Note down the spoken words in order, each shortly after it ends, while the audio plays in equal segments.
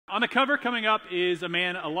On the cover coming up is a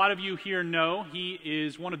man a lot of you here know. He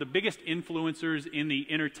is one of the biggest influencers in the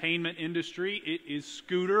entertainment industry. It is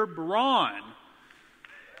Scooter Braun.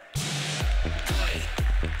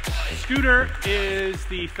 Scooter is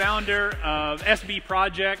the founder of SB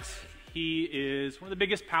Projects. He is one of the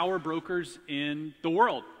biggest power brokers in the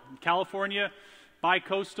world. In California,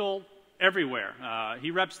 bi-coastal, everywhere.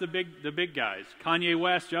 He reps the big guys. Kanye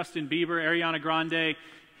West, Justin Bieber, Ariana Grande.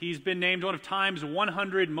 He's been named one of Time's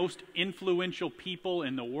 100 most influential people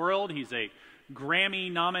in the world. He's a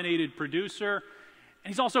Grammy-nominated producer,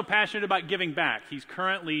 and he's also passionate about giving back. He's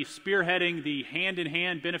currently spearheading the Hand in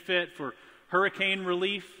Hand benefit for hurricane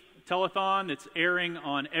relief telethon that's airing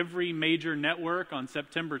on every major network on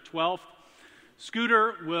September 12th.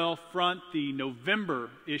 Scooter will front the November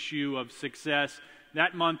issue of Success.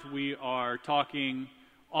 That month we are talking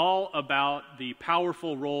all about the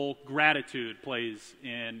powerful role gratitude plays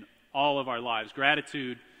in all of our lives.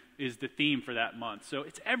 Gratitude is the theme for that month. So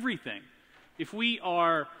it's everything. If we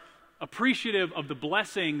are appreciative of the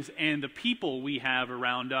blessings and the people we have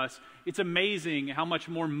around us, it's amazing how much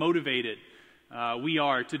more motivated we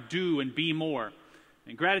are to do and be more.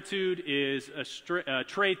 And gratitude is a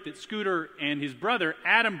trait that Scooter and his brother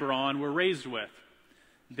Adam Braun were raised with.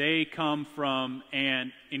 They come from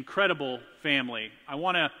an incredible family. I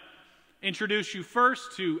want to introduce you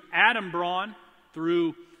first to Adam Braun.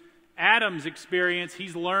 Through Adam's experience,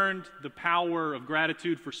 he's learned the power of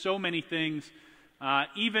gratitude for so many things,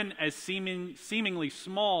 even as seemingly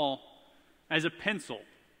small as a pencil.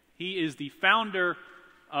 He is the founder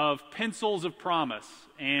of Pencils of Promise,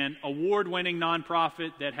 an award-winning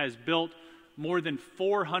nonprofit that has built more than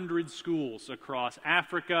 400 schools across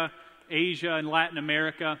Africa, Asia, and Latin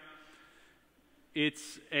America. It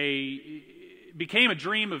became a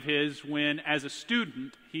dream of his when, as a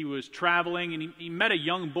student, he was traveling and he met a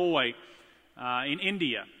young boy in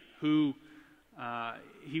India who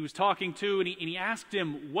he was talking to, and he asked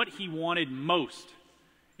him what he wanted most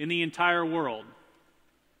in the entire world.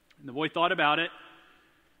 And the boy thought about it,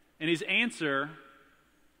 and his answer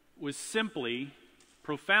was simply,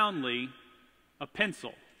 profoundly, a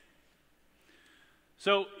pencil.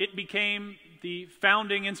 So it became the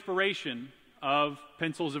founding inspiration of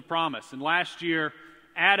Pencils of Promise. And last year,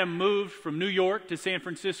 Adam moved from New York to San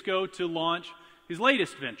Francisco to launch his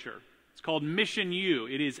latest venture. It's called Mission U.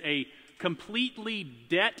 It is a completely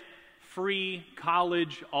debt-free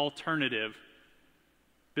college alternative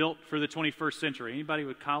built for the 21st century. Anybody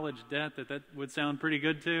with college debt that would sound pretty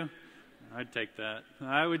good to? I'd take that.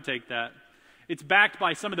 I would take that. It's backed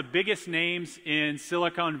by some of the biggest names in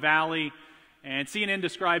Silicon Valley, and CNN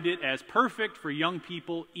described it as perfect for young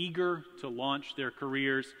people eager to launch their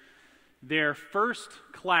careers. Their first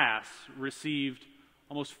class received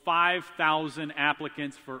almost 5,000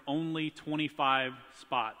 applicants for only 25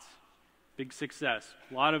 spots. Big success.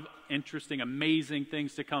 A lot of interesting, amazing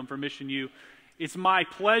things to come from Mission U. It's my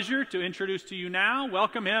pleasure to introduce to you now,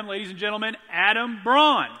 welcome him, ladies and gentlemen, Adam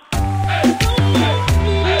Braun.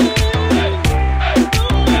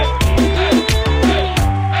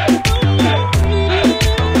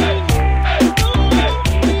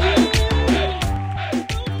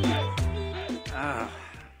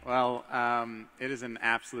 It is an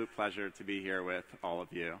absolute pleasure to be here with all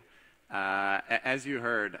of you. As you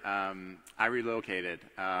heard, I relocated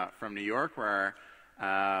from New York, where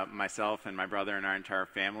myself and my brother and our entire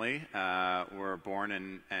family were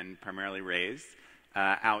born and primarily raised,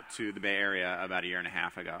 out to the Bay Area about a year and a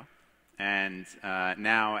half ago. And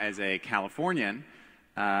now, as a Californian,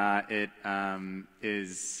 it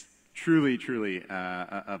is truly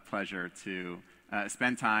a pleasure to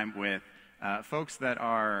spend time with folks that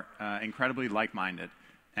are incredibly like-minded.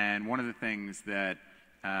 And one of the things that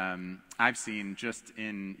I've seen just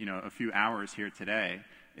in a few hours here today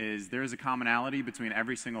is there is a commonality between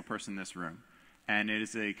every single person in this room. And it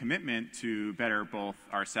is a commitment to better both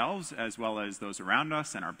ourselves as well as those around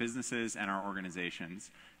us and our businesses and our organizations.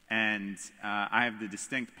 And I have the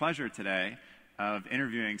distinct pleasure today of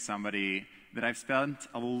interviewing somebody that I've spent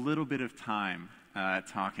a little bit of time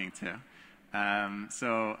talking to.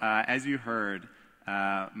 As you heard,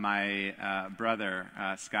 my brother,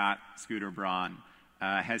 Scott Scooter Braun,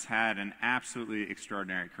 has had an absolutely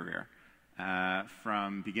extraordinary career.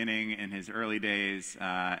 From beginning in his early days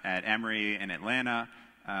at Emory in Atlanta,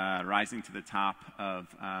 rising to the top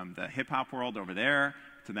of the hip-hop world over there,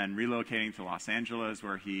 to then relocating to Los Angeles,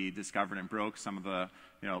 where he discovered and broke some of the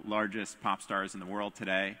largest pop stars in the world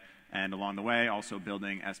today, and along the way also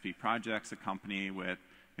building SB Projects, a company with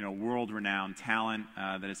world-renowned talent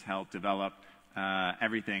that has helped develop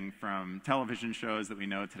everything from television shows that we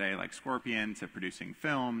know today like Scorpion to producing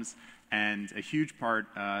films. And a huge part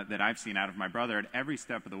that I've seen out of my brother at every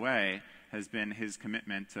step of the way has been his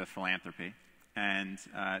commitment to philanthropy and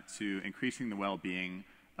to increasing the well-being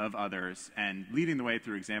of others and leading the way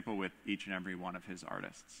through example with each and every one of his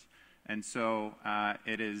artists. And so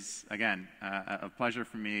it is, again, a pleasure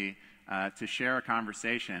for me to share a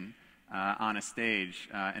conversation on a stage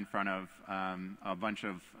in front of a bunch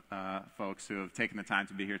of folks who have taken the time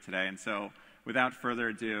to be here today. And so without further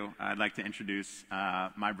ado, I'd like to introduce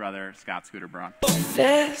my brother, Scott Scooter Braun.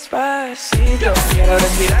 Despacito, quiero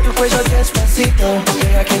respirar tu cuello despacito.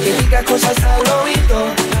 Deja que te diga cosas al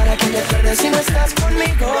oído, para que te pierdas si no estás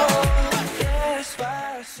conmigo.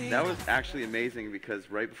 That was actually amazing because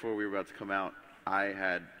right before we were about to come out, I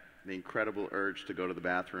had the incredible urge to go to the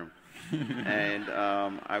bathroom. And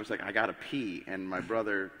I was like, I gotta pee. And my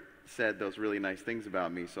brother said those really nice things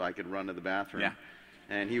about me so I could run to the bathroom. Yeah.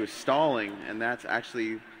 And he was stalling, and that's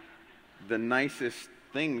actually the nicest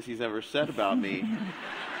things he's ever said about me.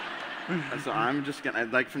 And so I'm just gonna,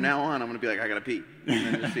 like, from now on, I'm gonna be like, I gotta pee, and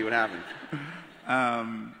then just see what happens.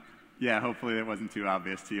 Yeah, hopefully it wasn't too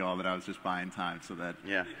obvious to you all that I was just buying time so that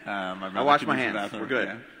yeah. My brother I wash could my use the hands. bathroom. We're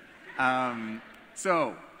good. Yeah.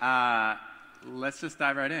 So let's just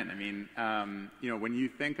dive right in. I mean, you know, when you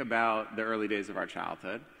think about the early days of our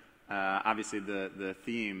childhood, obviously the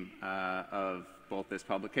theme of both this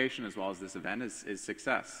publication as well as this event is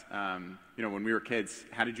success. You know, when we were kids,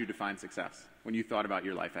 how did you define success when you thought about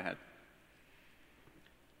your life ahead?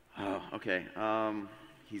 Oh, okay.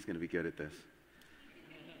 He's going to be good at this.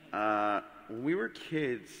 When we were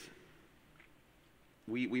kids,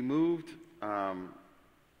 we moved, when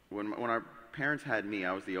our parents had me,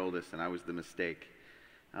 I was the oldest and I was the mistake.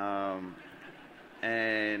 And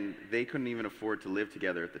they couldn't even afford to live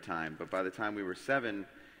together at the time. But by the time we were 7,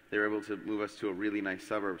 they were able to move us to a really nice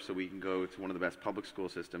suburb so we can go to one of the best public school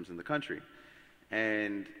systems in the country.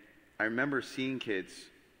 And I remember seeing kids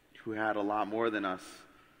who had a lot more than us,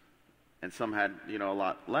 and some had, you know, a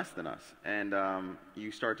lot less than us. And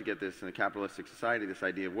you start to get this in a capitalistic society, this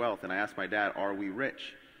idea of wealth. And I asked my dad, are we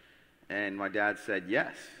rich? And my dad said,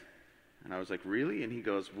 yes. And I was like, really? And he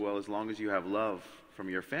goes, well, as long as you have love from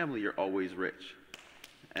your family, you're always rich.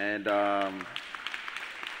 And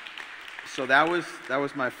so that was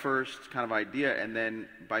my first kind of idea. And then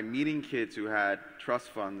by meeting kids who had trust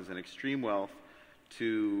funds and extreme wealth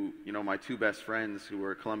to, you know, my 2 best friends who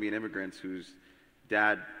were Colombian immigrants whose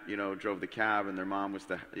dad, you know, drove the cab and their mom was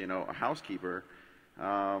a housekeeper,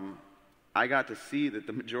 I got to see that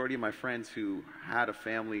the majority of my friends who had a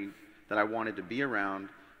family that I wanted to be around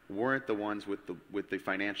weren't the ones with the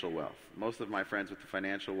financial wealth. Most of my friends with the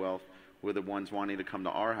financial wealth were the ones wanting to come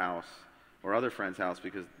to our house or other friends' house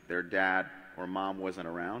because their dad or mom wasn't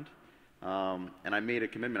around. And I made a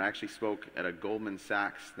commitment. I actually spoke at a Goldman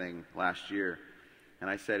Sachs thing last year, and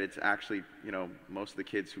I said it's actually, you know, most of the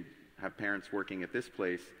kids who have parents working at this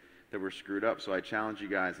place that were screwed up. So I challenge you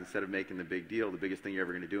guys, instead of making the big deal, the biggest thing you're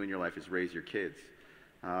ever going to do in your life is raise your kids.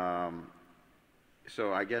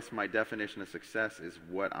 So I guess my definition of success is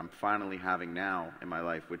what I'm finally having now in my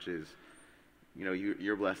life, which is, you know,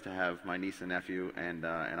 you're blessed to have my niece and nephew, and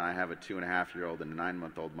I have a 2.5-year-old and a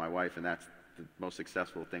 9-month-old, my wife, and that's the most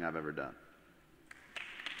successful thing I've ever done.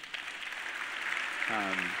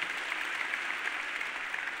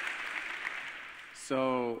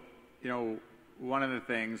 So, you know, one of the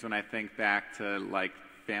things when I think back to, like,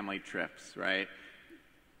 family trips, right?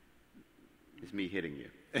 Is me hitting you.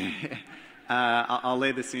 I'll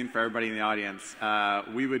lay the scene for everybody in the audience.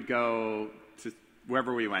 We would go to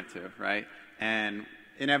wherever we went to, right? And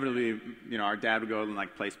inevitably, you know, our dad would go and,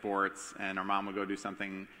 like, play sports, and our mom would go do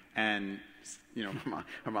something, and, you know...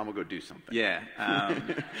 Our mom would go do something. Yeah.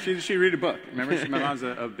 She'd read a book. Remember, my mom's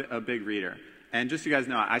a big reader. And just so you guys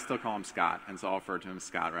know, I still call him Scott, and so I'll refer to him as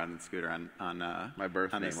Scott rather than Scooter on my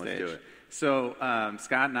birth on name. the stage. Let's do it. So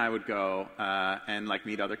Scott and I would go and, like,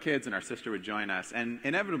 meet other kids, and our sister would join us. And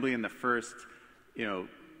inevitably, in the first, you know,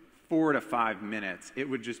 4 to 5 minutes, it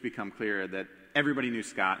would just become clear that everybody knew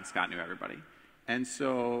Scott, and Scott knew everybody. And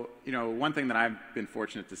so, you know, one thing that I've been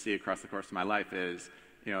fortunate to see across the course of my life is,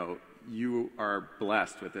 you know, you are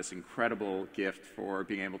blessed with this incredible gift for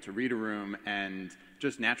being able to read a room and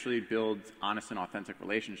just naturally build honest and authentic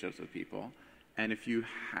relationships with people. And if you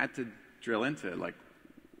had to drill into, like,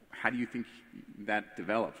 how do you think that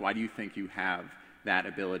developed? Why do you think you have that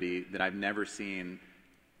ability that I've never seen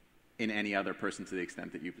in any other person to the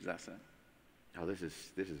extent that you possess it? Oh, this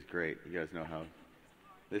is great. You guys know how.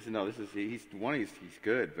 He's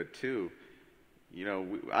good, but 2, you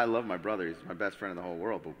know, I love my brother. He's my best friend in the whole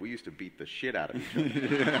world, but we used to beat the shit out of each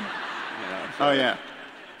other. So, Oh yeah.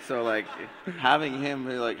 So like having him,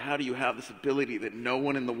 they're like, how do you have this ability that no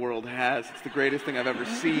one in the world has? It's the greatest thing I've ever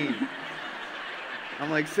seen.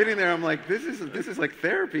 I'm like sitting there. I'm like, this is like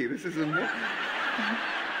therapy. This is amazing.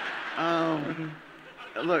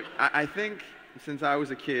 Look, I think since I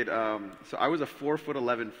was a kid, so I was a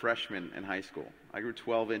 4'11" freshman in high school. I grew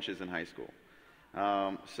 12 inches in high school.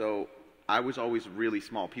 So I was always really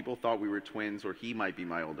small. People thought we were twins, or he might be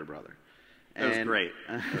my older brother. It was great.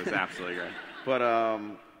 It was absolutely great.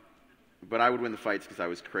 But I would win the fights because I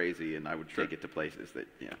was crazy, and I would take it to places that,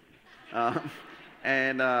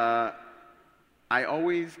 I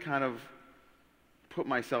always kind of put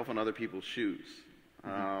myself in other people's shoes.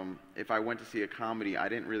 If I went to see a comedy, I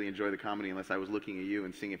didn't really enjoy the comedy unless I was looking at you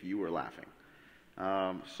and seeing if you were laughing.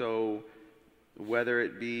 So whether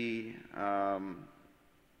it be,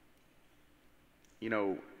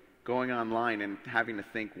 going online and having to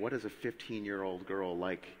think, what is a 15-year-old girl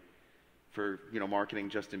like for, marketing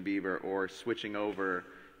Justin Bieber, or switching over,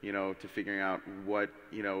 to figuring out what,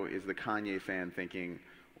 is the Kanye fan thinking,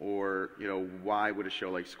 or, why would a show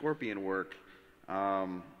like Scorpion work?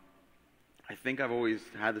 I think I've always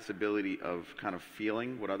had this ability of kind of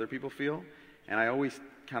feeling what other people feel. And I always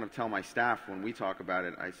kind of tell my staff when we talk about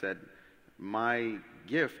it, I said, my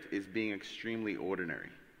gift is being extremely ordinary.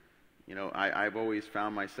 I've always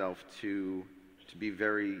found myself to be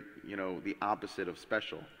very, the opposite of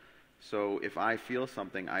special. So if I feel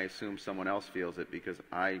something, I assume someone else feels it, because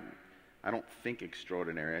I don't think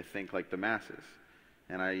extraordinary. I think like the masses.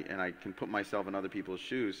 And I can put myself in other people's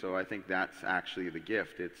shoes. So I think that's actually the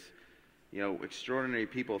gift. It's, extraordinary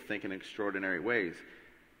people think in extraordinary ways.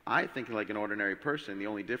 I think like an ordinary person. The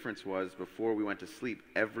only difference was, before we went to sleep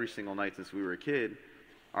every single night since we were a kid,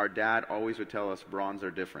 our dad always would tell us Brauns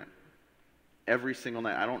are different. Every single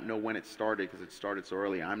night. I don't know when it started, because it started so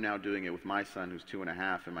early. I'm now doing it with my son, who's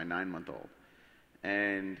 2.5, and my 9-month-old.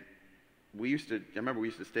 And I remember we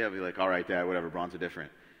used to stay up and be like, all right, Dad, whatever, Brauns are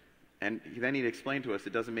different. And then he'd explain to us,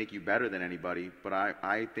 it doesn't make you better than anybody, but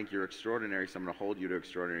I think you're extraordinary, so I'm going to hold you to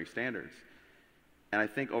extraordinary standards. And I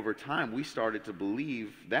think over time, we started to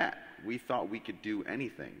believe that. We thought we could do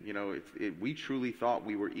anything. We truly thought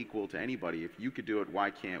we were equal to anybody. If you could do it, why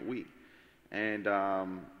can't we? And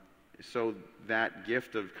so that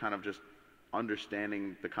gift of kind of just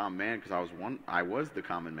understanding the common man, because I was the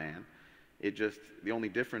common man. The only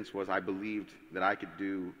difference was I believed that I could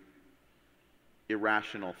do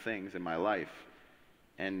irrational things in my life.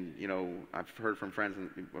 And, I've heard from friends,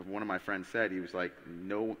 and one of my friends said, he was like,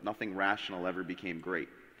 nothing rational ever became great.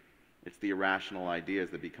 It's the irrational ideas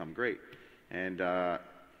that become great. And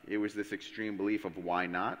it was this extreme belief of why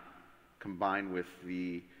not, combined with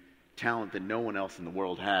the talent that no one else in the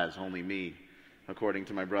world has, only me, according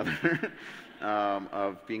to my brother,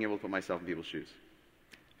 of being able to put myself in people's shoes.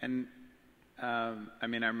 And, I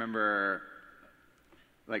remember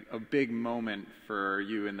like a big moment for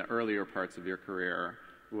you in the earlier parts of your career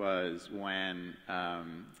was when,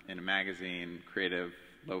 in a magazine, Creative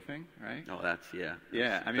Loafing, right? Oh, yeah.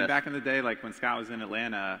 Yeah, back in the day, like when Scott was in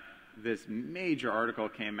Atlanta, this major article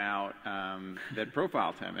came out that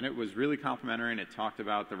profiled him, and it was really complimentary, and it talked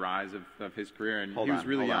about the rise of his career, and he was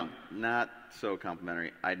really young. Not so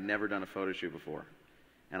complimentary. I'd never done a photo shoot before.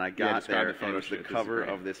 And I got there, and it was the cover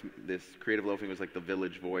of this Creative Loafing was like the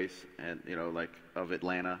Village Voice, and of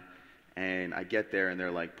Atlanta. And I get there, and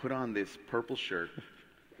they're like, put on this purple shirt,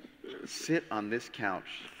 sit on this couch,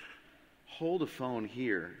 hold a phone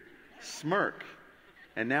here, smirk,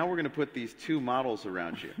 and now we're going to put these 2 models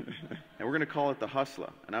around you, and we're going to call it The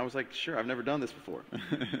Hustler. And I was like, sure, I've never done this before.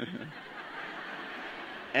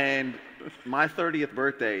 And my 30th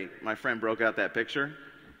birthday, my friend broke out that picture,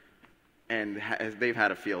 and they've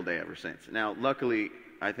had a field day ever since. Now, luckily,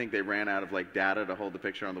 I think they ran out of data to hold the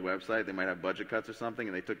picture on the website. They might have budget cuts or something,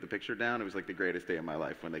 and they took the picture down. It was like the greatest day of my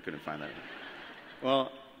life when they couldn't find that.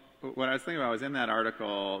 Well, what I was thinking about was, in that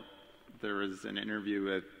article, there was an interview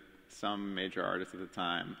with some major artist at the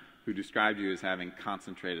time who described you as having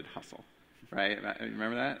concentrated hustle, right?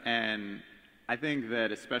 Remember that? And I think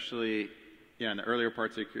that especially, in the earlier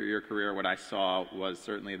parts of your career, what I saw was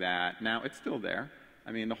certainly that. Now, it's still there.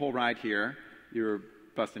 The whole ride here, you were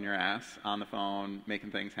busting your ass on the phone,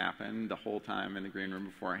 making things happen the whole time in the green room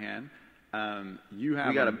beforehand. We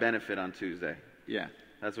got a benefit on Tuesday. Yeah.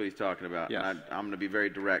 That's what he's talking about. Yes. I'm going to be very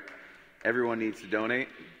direct. Everyone needs to donate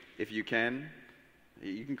if you can.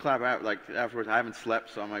 You can clap out afterwards. I haven't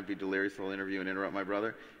slept, so I might be delirious the whole interview and interrupt my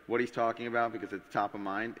brother. What he's talking about, because it's top of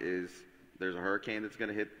mind, is there's a hurricane that's going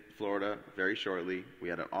to hit Florida very shortly. We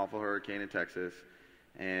had an awful hurricane in Texas,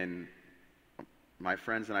 and my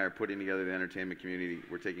friends and I are putting together the entertainment community.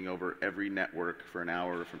 We're taking over every network for an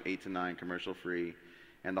hour from 8 to 9, commercial free.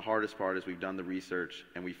 And the hardest part is we've done the research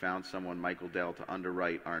and we found someone, Michael Dell, to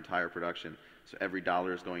underwrite our entire production. So every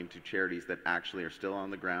dollar is going to charities that actually are still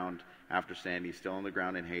on the ground after Sandy, still on the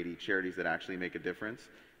ground in Haiti, charities that actually make a difference.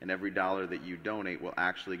 And every dollar that you donate will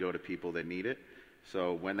actually go to people that need it.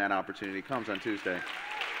 So when that opportunity comes on Tuesday.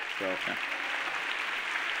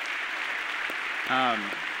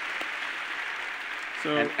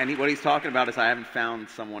 So, and what he's talking about is I haven't found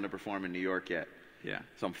someone to perform in New York yet. Yeah.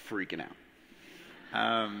 So I'm freaking out.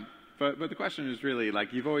 But the question is really,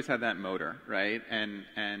 like, you've always had that motor, right?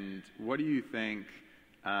 And what do you think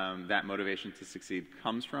that motivation to succeed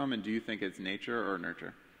comes from? And do you think it's nature or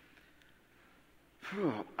nurture?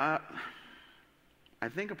 I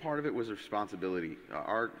think a part of it was responsibility.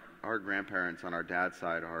 Our grandparents on our dad's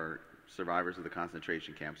side are survivors of the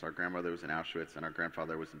concentration camps. Our grandmother was in Auschwitz and our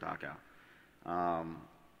grandfather was in Dachau.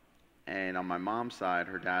 And on my mom's side,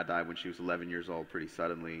 her dad died when she was 11 years old pretty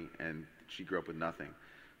suddenly, and she grew up with nothing.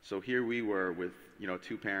 So here we were with,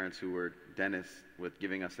 two parents who were dentists with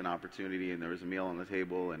giving us an opportunity, and there was a meal on the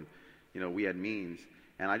table, and, we had means.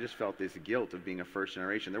 And I just felt this guilt of being a first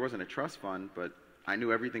generation. There wasn't a trust fund, but I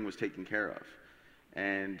knew everything was taken care of.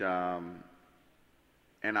 And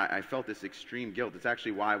I felt this extreme guilt. It's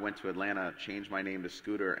actually why I went to Atlanta, changed my name to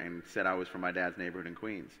Scooter, and said I was from my dad's neighborhood in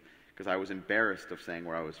Queens, because I was embarrassed of saying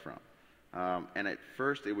where I was from. And at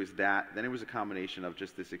first it was that, then it was a combination of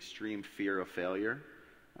just this extreme fear of failure,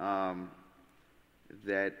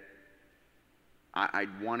 that I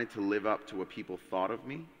wanted to live up to what people thought of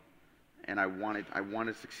me, and I wanted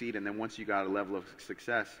to succeed. And then once you got a level of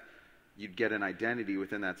success, you'd get an identity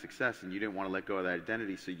within that success, and you didn't want to let go of that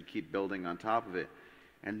identity, so you keep building on top of it.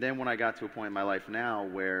 And then when I got to a point in my life now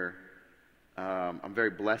where I'm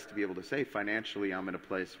very blessed to be able to say financially I'm in a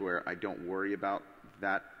place where I don't worry about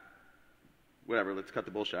that. Whatever, let's cut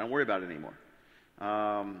the bullshit. I don't worry about it anymore.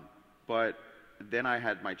 But then I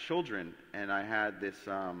had my children, and I had this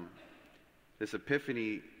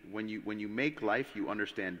epiphany. When you make life, you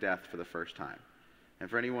understand death for the first time. And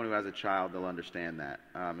for anyone who has a child, they'll understand that.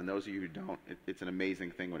 And those of you who don't, it's an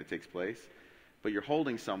amazing thing when it takes place. But you're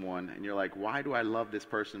holding someone, and you're like, why do I love this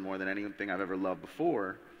person more than anything I've ever loved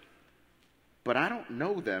before? But I don't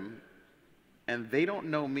know them, and they don't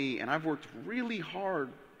know me, and I've worked really hard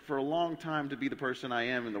for a long time to be the person I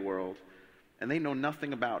am in the world, and they know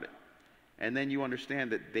nothing about it. And then you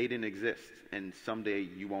understand that they didn't exist, and someday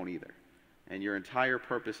you won't either. And your entire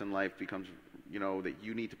purpose in life becomes, that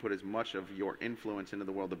you need to put as much of your influence into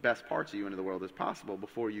the world, the best parts of you into the world as possible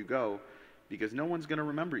before you go, because no one's going to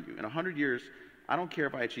remember you. In 100 years, I don't care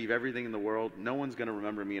if I achieve everything in the world, no one's going to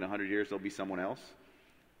remember me in 100 years, there'll be someone else.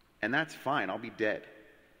 And that's fine, I'll be dead.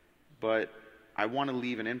 But I want to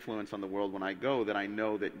leave an influence on the world when I go that I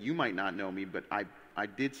know that you might not know me, but I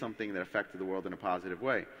did something that affected the world in a positive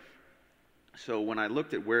way. So when I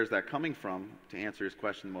looked at where's that coming from, to answer his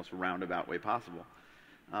question the most roundabout way possible,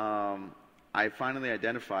 I finally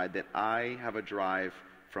identified that I have a drive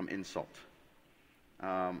from insult.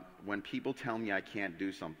 When people tell me I can't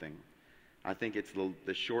do something, I think it's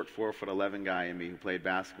the short 4'11" guy in me who played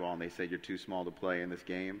basketball, and they said you're too small to play in this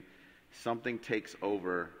game. Something takes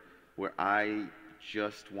over where I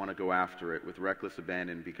just want to go after it with reckless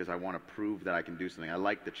abandon because I want to prove that I can do something. I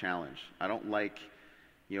like the challenge. I don't like,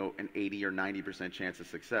 an 80 or 90% chance of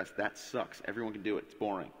success. That sucks. Everyone can do it. It's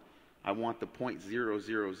boring. I want the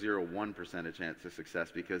 0.0001% of chance of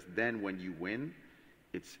success, because then when you win,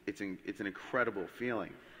 it's an incredible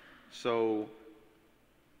feeling. So,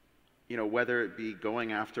 whether it be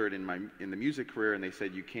going after it in the music career, and they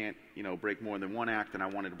said you can't, break more than one act, and I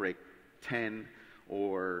wanted to break 10,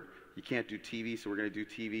 or you can't do TV, so we're going to do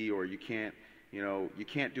TV, or you can't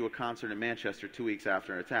do a concert in Manchester 2 weeks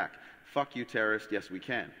after an attack. Fuck you, terrorist. Yes, we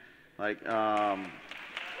can. And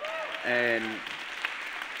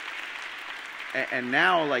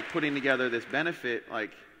now, putting together this benefit,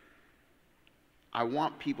 I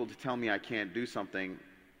want people to tell me I can't do something,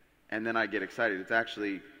 and then I get excited. It's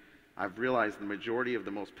actually, I've realized the majority of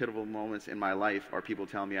the most pivotal moments in my life are people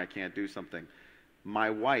telling me I can't do something. My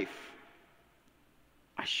wife,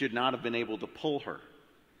 I should not have been able to pull her.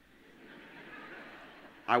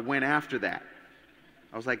 I went after that.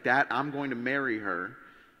 I was like, I'm going to marry her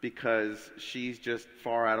because she's just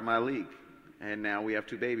far out of my league. And now we have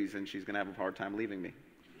 2 babies, and she's going to have a hard time leaving me.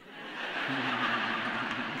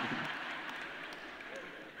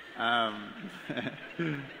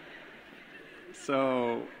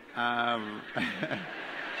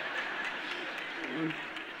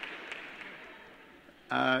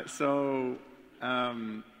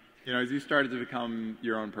 You know, as you started to become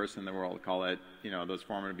your own person in the world, call it, you know, those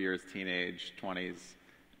formative years, teenage, 20s,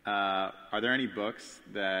 are there any books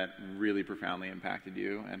that really profoundly impacted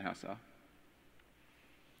you, and how so?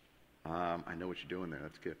 I know what you're doing there.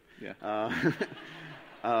 That's good. Yeah.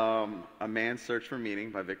 A Man's Search for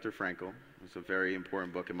Meaning by Viktor Frankl. It's a very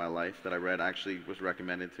important book in my life that I read. Actually, was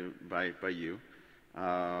recommended by you.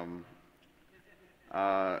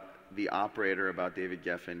 The Operator about David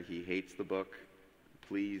Geffen. He hates the book.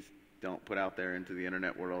 Please don't put out there into the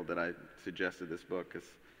internet world that I suggested this book, because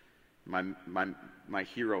my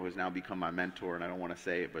hero has now become my mentor, and I don't want to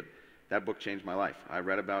say it, but that book changed my life. I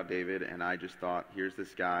read about David, and I just thought, here's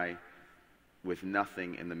this guy with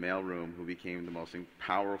nothing in the mailroom who became the most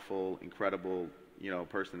powerful, incredible,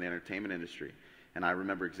 person in the entertainment industry. And I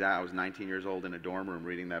remember I was 19 years old in a dorm room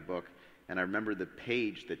reading that book, and I remember the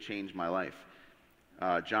page that changed my life.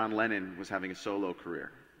 John Lennon was having a solo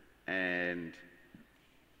career, and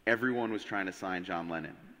everyone was trying to sign John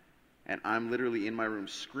Lennon. And I'm literally in my room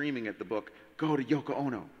screaming at the book, go to Yoko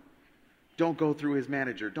Ono. Don't go through his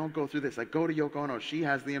manager. Don't go through this. Like, go to Yoko Ono. She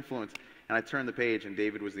has the influence. And I turned the page, and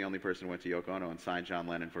David was the only person who went to Yoko Ono and signed John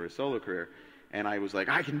Lennon for his solo career. And I was like,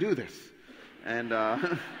 I can do this. And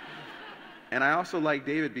and I also like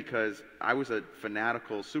David because I was a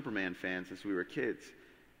fanatical Superman fan since we were kids.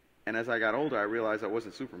 And as I got older, I realized I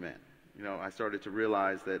wasn't Superman. I started to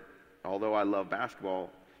realize that although I love basketball,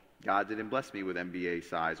 God didn't bless me with NBA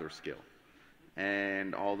size or skill.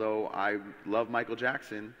 And although I love Michael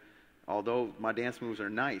Jackson, although my dance moves are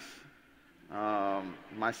nice,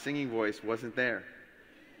 my singing voice wasn't there.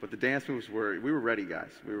 But the dance moves we were ready,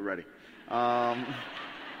 guys. We were ready.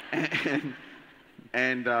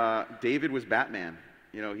 And David was Batman.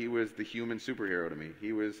 He was the human superhero to me.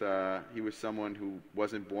 He was someone who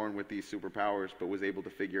wasn't born with these superpowers, but was able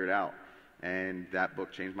to figure it out. And that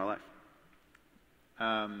book changed my life.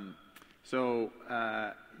 So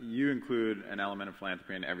you include an element of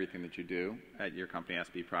philanthropy in everything that you do at your company,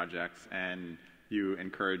 SB Projects, and you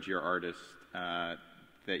encourage your artists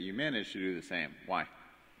that you manage to do the same. Why?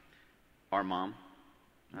 Our mom.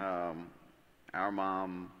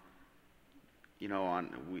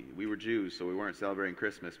 We were Jews, so we weren't celebrating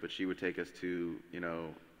Christmas, but she would take us to,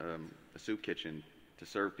 a soup kitchen to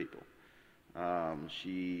serve people.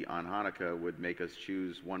 She, on Hanukkah, would make us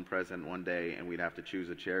choose one present one day, and we'd have to choose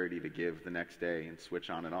a charity to give the next day and switch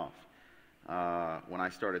on and off. When I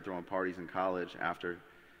started throwing parties in college after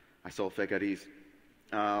I sold fake IDs,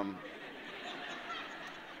 hold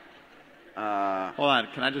on,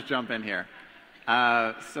 can I just jump in here?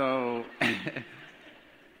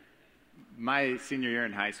 My senior year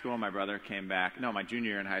in high school, my junior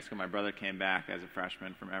year in high school, my brother came back as a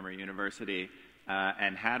freshman from Emory University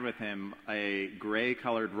and had with him a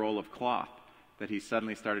gray-colored roll of cloth that he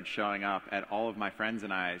suddenly started showing up at all of my friends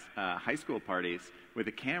and I's high school parties with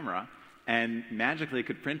a camera, and magically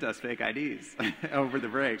could print us fake IDs over the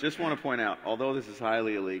break. Just want to point out, although this is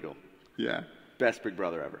highly illegal, yeah, best Big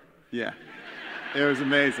Brother ever. Yeah, it was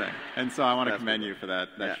amazing. And so I want to commend you for that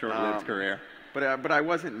short-lived career. But I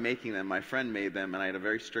wasn't making them. My friend made them, and I had a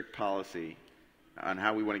very strict policy on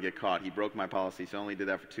how we wouldn't get caught. He broke my policy, so I only did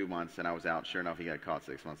that for 2 months, and I was out. Sure enough, he got caught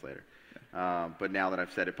 6 months later. But now that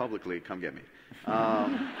I've said it publicly, come get me.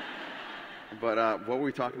 But what were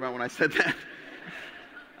we talking about when I said that?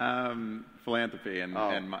 Philanthropy and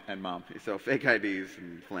mom. So fake IDs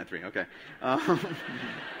and philanthropy. Okay.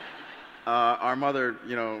 Our mother,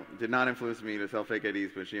 did not influence me to sell fake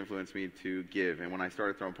IDs, but she influenced me to give. And when I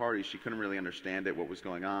started throwing parties, she couldn't really understand what was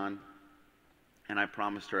going on. And I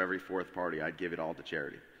promised her every fourth party I'd give it all to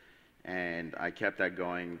charity. And I kept that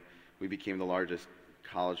going. We became the largest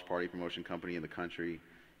college party promotion company in the country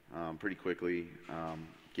pretty quickly.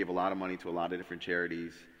 Gave a lot of money to a lot of different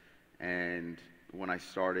charities. And when I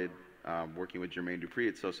started working with Jermaine Dupree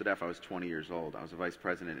at SOSADEF, I was 20 years old. I was a vice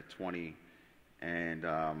president at 20. And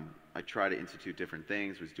I tried to institute different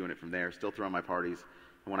things, was doing it from there, still throwing my parties.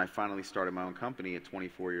 And when I finally started my own company at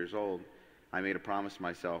 24 years old, I made a promise to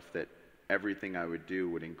myself that everything I would do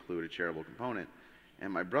would include a charitable component.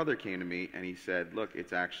 And my brother came to me and he said, look,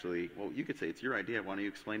 it's actually, well, you could say it's your idea. Why don't you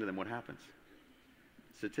explain to them what happens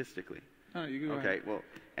statistically? Oh, you go ahead. Okay, well,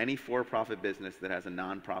 any for-profit business that has a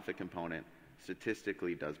non-profit component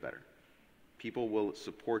statistically does better. People will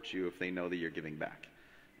support you if they know that you're giving back.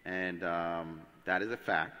 And that is a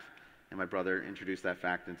fact. And my brother introduced that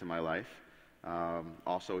fact into my life,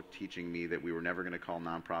 also teaching me that we were never going to call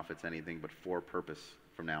nonprofits anything but for-purpose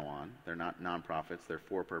from now on. They're not nonprofits, they're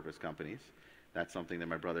for-purpose companies. That's something that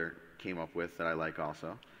my brother came up with that I like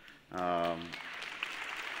also.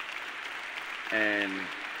 And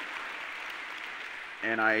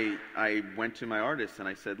And I went to my artists and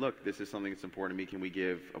I said, look, this is something that's important to me. Can we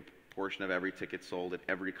give a portion of every ticket sold at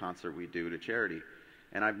every concert we do to charity?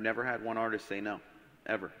 And I've never had one artist say no,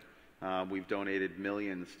 ever. We've donated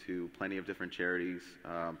millions to plenty of different charities.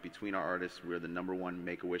 Between our artists, we're the #1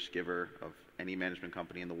 Make-A-Wish giver of any management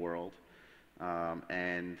company in the world.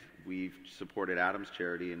 And we've supported Adam's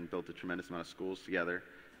charity and built a tremendous amount of schools together.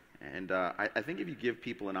 And I think if you give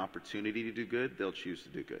people an opportunity to do good, they'll choose to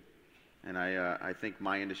do good. And I think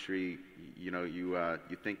my industry, you know, you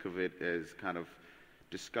think of it as kind of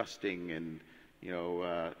disgusting and, you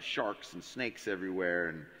know, sharks and snakes everywhere.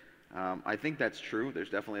 And I think that's true.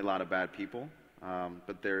 There's definitely a lot of bad people.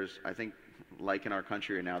 But there's, I think, like in our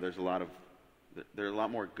country right now, there are a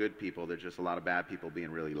lot more good people. There's just a lot of bad people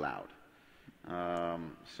being really loud.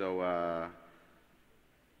 So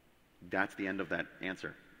that's the end of that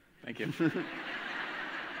answer. Thank you.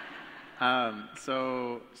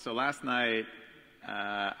 So last night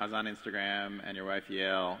I was on Instagram, and your wife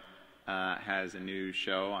Yael has a new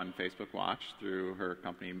show on Facebook Watch through her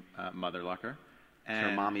company Mother Lucker. It's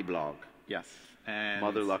her mommy blog. Yes. And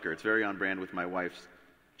Mother Lucker. It's very on brand with my wife's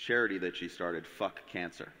charity that she started, Fuck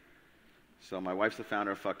Cancer. So my wife's the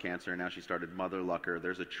founder of Fuck Cancer, and now she started Mother Lucker.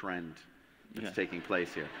 There's a trend that's taking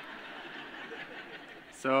place here.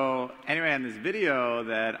 So anyway, in this video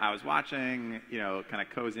that I was watching, you know, kind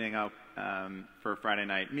of cozying up for a Friday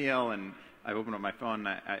night meal, and I opened up my phone,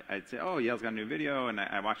 and I'd say, oh, Yael's got a new video, and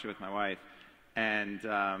I watched it with my wife. And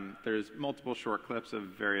there's multiple short clips of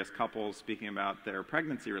various couples speaking about their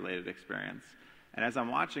pregnancy-related experience. And as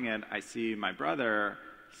I'm watching it, I see my brother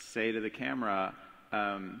say to the camera,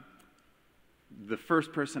 the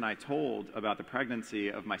first person I told about the pregnancy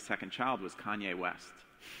of my second child was Kanye West.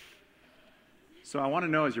 So I want to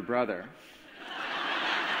know, as your brother,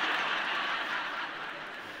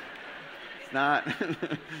 It's not.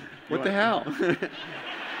 what the hell?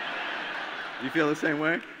 You feel the same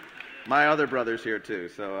way? My other brother's here too,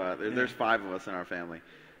 so there's 5 of us in our family.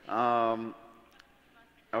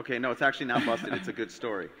 Okay, no, it's actually not busted. It's a good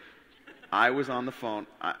story. I was on the phone.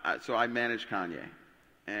 So I manage Kanye,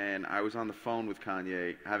 and I was on the phone with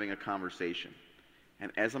Kanye having a conversation.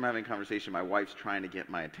 And as I'm having a conversation, my wife's trying to get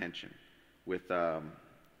my attention with, you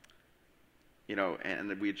know,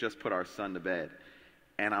 and we had just put our son to bed.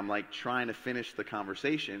 And I'm like trying to finish the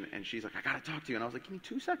conversation, and she's like, I gotta talk to you. And I was like, give me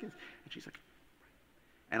 2 seconds. And she's like,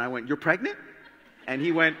 and I went, you're pregnant? And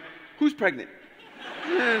he went, who's pregnant?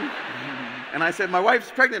 And I said, my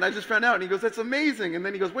wife's pregnant. I just found out. And he goes, that's amazing. And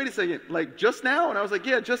then he goes, wait a second, like just now? And I was like,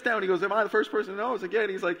 yeah, just now. And he goes, am I the first person to know? I was like, yeah.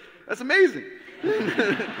 And he's like, that's amazing.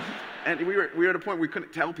 And we were at a point where we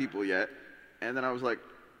couldn't tell people yet. And then I was like,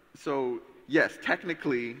 so yes,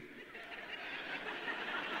 technically,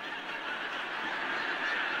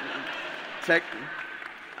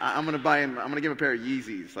 I'm gonna buy him. I'm gonna give him a pair of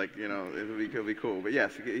Yeezys. Like, you know, it'll be cool. But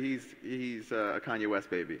yes, he's a Kanye West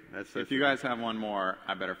baby. That's if you guys have one more,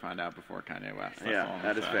 I better find out before Kanye West. That's yeah,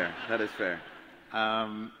 that is fair. That is fair.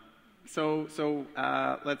 So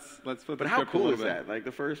let's flip. But how cool is that? Like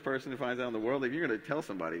the first person who finds out in the world, like you're gonna tell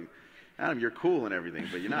somebody, Adam, you're cool and everything,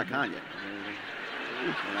 but you're not Kanye.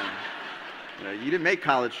 You know, you didn't make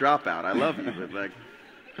College Dropout. I love you, but like.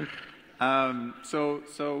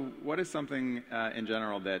 So what is something in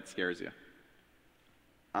general that scares you?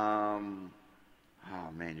 Oh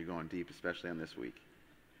man, you're going deep, especially on this week.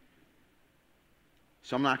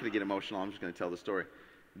 So I'm not going to get emotional. I'm just going to tell the story.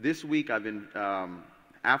 This week I've been one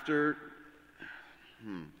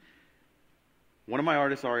of my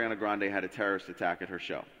artists, Ariana Grande, had a terrorist attack at her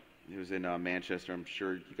show. It was in Manchester. I'm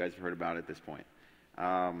sure you guys have heard about it at this point.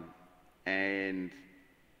 And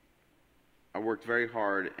I worked very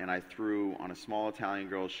hard, and I threw on a small Italian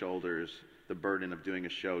girl's shoulders the burden of doing a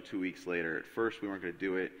show 2 weeks later. At first, we weren't going to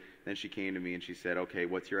do it. Then she came to me and she said, okay,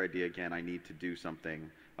 what's your idea again? I need to do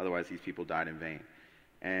something. Otherwise, these people died in vain.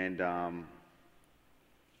 And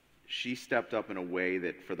she stepped up in a way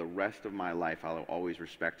that for the rest of my life, I'll always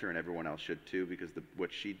respect her, and everyone else should too, because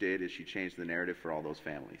what she did is she changed the narrative for all those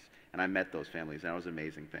families. And I met those families, and that was an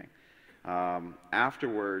amazing thing.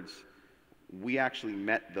 Afterwards, we actually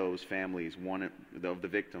met those families, one of the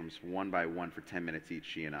victims, one by one for 10 minutes each,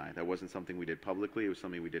 she and I. That wasn't something we did publicly. It was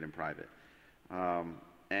something we did in private.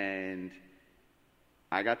 And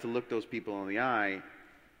I got to look those people in the eye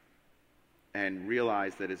and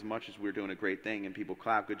realize that as much as we're doing a great thing and people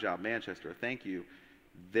clap, good job, Manchester, thank you,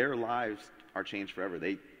 their lives are changed forever.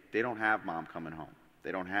 They don't have mom coming home.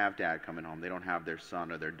 They don't have dad coming home. They don't have their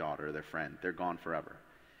son or their daughter or their friend. They're gone forever.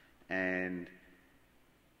 And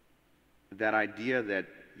that idea that,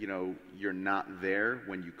 you know, you're not there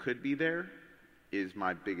when you could be there is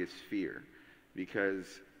my biggest fear,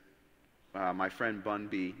 because my friend Bun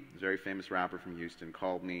B, a very famous rapper from Houston,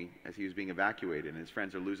 called me as he was being evacuated, and his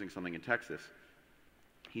friends are losing something in Texas.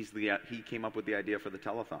 He came up with the idea for the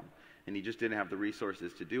telethon, and he just didn't have the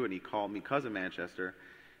resources to do it. And he called me because of Manchester,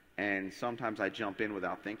 and sometimes I jump in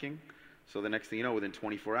without thinking. So the next thing you know, within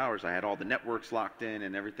 24 hours, I had all the networks locked in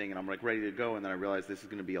and everything, and I'm like ready to go. And then I realized this is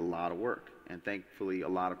going to be a lot of work. And thankfully, a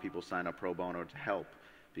lot of people signed up pro bono to help,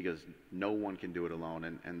 because no one can do it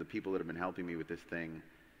alone. And the people that have been helping me with this thing,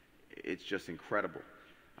 it's just incredible.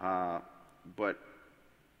 But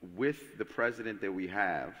with the president that we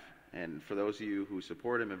have, and for those of you who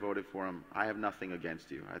support him and voted for him, I have nothing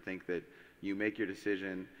against you. I think that you make your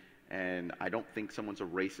decision, and I don't think someone's a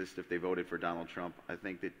racist if they voted for Donald Trump. I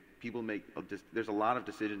think that people there's a lot of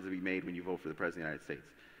decisions to be made when you vote for the President of the United States.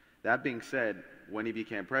 That being said, when he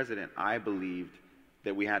became president, I believed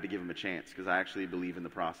that we had to give him a chance, because I actually believe in the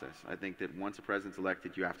process. I think that once a president's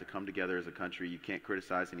elected, you have to come together as a country. You can't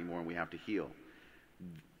criticize anymore, and we have to heal.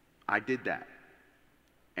 I did that,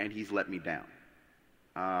 and he's let me down.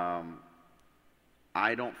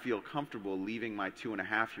 I don't feel comfortable leaving my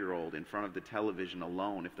 2.5-year-old in front of the television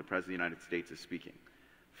alone if the President of the United States is speaking.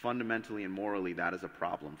 Fundamentally and morally, that is a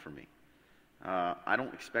problem for me. I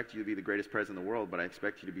don't expect you to be the greatest president in the world, but I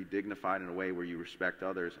expect you to be dignified in a way where you respect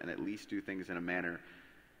others and at least do things in a manner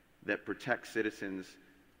that protects citizens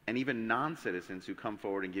and even non-citizens who come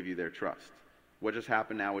forward and give you their trust. What just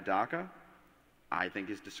happened now with DACA, I think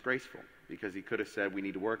is disgraceful, because he could have said, we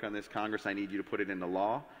need to work on this, Congress, I need you to put it into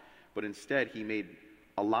law. But instead, he made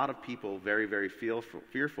a lot of people very, very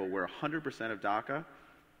fearful, where 100% of DACA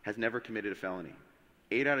has never committed a felony.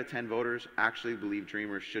 8 out of 10 voters actually believe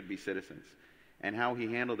Dreamers should be citizens. And how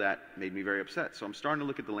he handled that made me very upset. So I'm starting to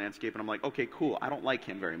look at the landscape, and I'm like, okay, cool, I don't like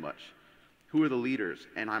him very much. Who are the leaders?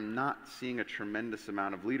 And I'm not seeing a tremendous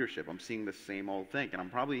amount of leadership. I'm seeing the same old thing. And I'm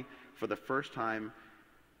probably, for the first time,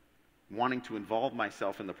 wanting to involve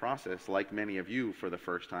myself in the process, like many of you for the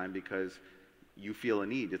first time, because you feel a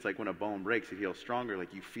need. It's like when a bone breaks, it heals stronger.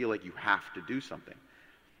 Like you feel like you have to do something.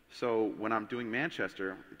 So when I'm doing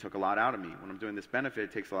Manchester, it took a lot out of me. When I'm doing this benefit,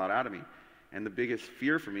 it takes a lot out of me. And the biggest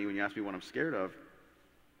fear for me, when you ask me what I'm scared of,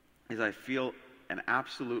 is I feel an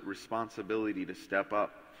absolute responsibility to step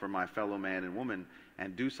up for my fellow man and woman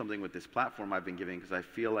and do something with this platform I've been giving, because I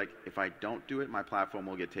feel like if I don't do it, my platform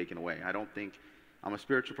will get taken away. I don't think, I'm a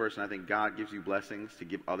spiritual person. I think God gives you blessings to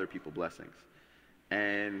give other people blessings.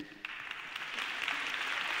 And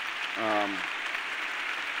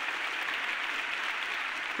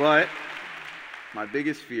but my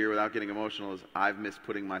biggest fear, without getting emotional, is I've missed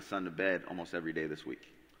putting my son to bed almost every day this week.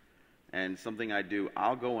 And something I do,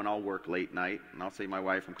 I'll go and I'll work late night, and I'll say to my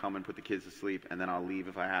wife, I'm coming, put the kids to sleep, and then I'll leave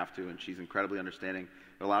if I have to, and she's incredibly understanding.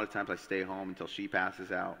 But a lot of times I stay home until she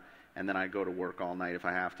passes out, and then I go to work all night if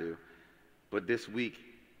I have to. But this week,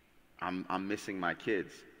 I'm missing my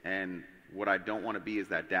kids. And what I don't want to be is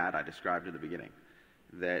that dad I described in the beginning,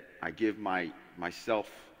 that I give myself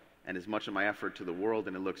and as much of my effort to the world,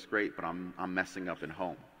 and it looks great, but I'm messing up at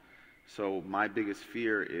home. So my biggest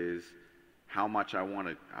fear is how much I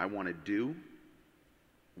want to do,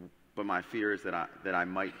 but my fear is that I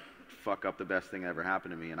might fuck up the best thing that ever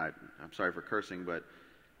happened to me. And I'm sorry for cursing, but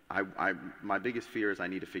my biggest fear is I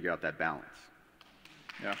need to figure out that balance.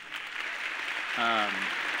 Yeah.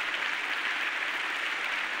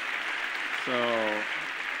 So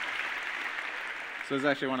this is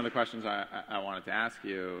actually one of the questions I wanted to ask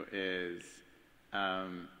you is,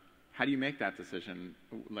 how do you make that decision?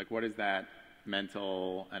 Like, what is that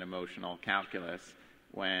mental and emotional calculus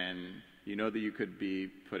when you know that you could be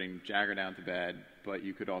putting Jagger down to bed, but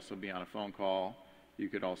you could also be on a phone call,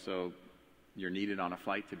 you're needed on a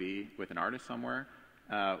flight to be with an artist somewhere?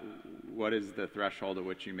 What is the threshold at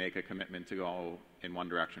which you make a commitment to go in one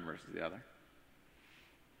direction versus the other?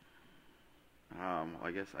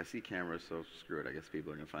 I guess I see cameras, so screw it. I guess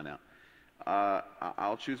people are going to find out.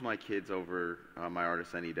 I'll choose my kids over my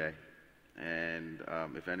artists any day. And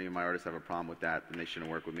if any of my artists have a problem with that, then they shouldn't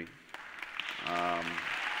work with me.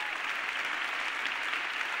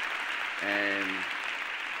 And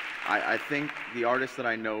I think the artists that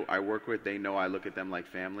I work with, they know I look at them like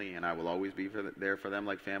family, and I will always be there for them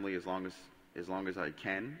like family as long as I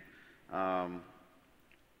can. And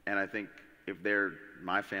I think if they're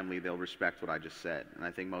my family, they'll respect what I just said, and I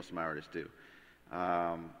think most of my artists do.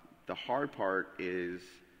 The hard part is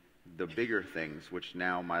the bigger things, which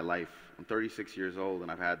now my life, I'm 36 years old,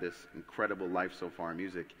 and I've had this incredible life so far in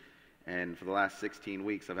music, and for the last 16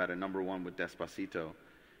 weeks, I've had a #1 with Despacito,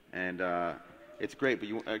 and it's great, but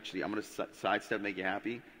I'm going to sidestep, make you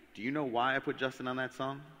happy. Do you know why I put Justin on that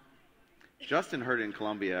song? Justin heard it in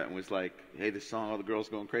Colombia and was like, hey, this song all the girls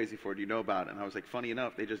going crazy for, do you know about it? And I was like, funny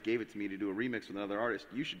enough, they just gave it to me to do a remix with another artist.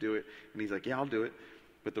 You should do it. And he's like, yeah, I'll do it.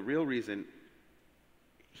 But the real reason,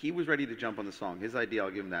 he was ready to jump on the song. His idea,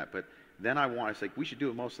 I'll give him that. But then I was like, we should do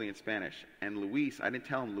it mostly in Spanish. And Luis, I didn't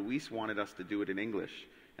tell him, Luis wanted us to do it in English.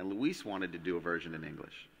 And Luis wanted to do a version in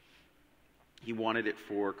English. He wanted it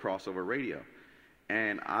for crossover radio.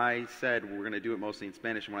 And I said, we're going to do it mostly in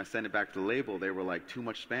Spanish. And when I sent it back to the label, they were like, too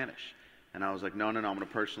much Spanish. And I was like, no, I'm going to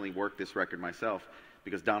personally work this record myself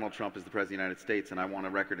because Donald Trump is the President of the United States, and I want a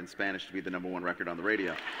record in Spanish to be the #1 record on the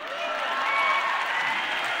radio.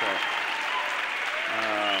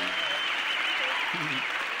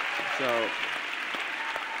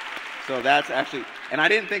 So that's actually, and I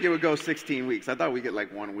didn't think it would go 16 weeks. I thought we'd get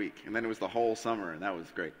like 1 week, and then it was the whole summer, and that was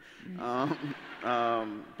great.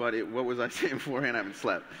 But what was I saying beforehand? I haven't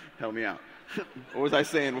slept. Help me out. What was I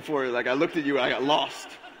saying before? Like, I looked at you and I got lost.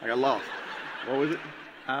 What was it?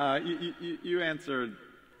 You answered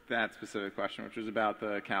that specific question, which was about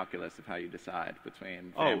the calculus of how you decide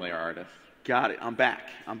between family or artists. Got it. I'm back.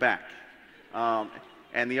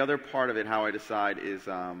 And the other part of it, how I decide, is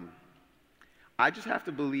I just have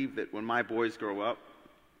to believe that when my boys grow up,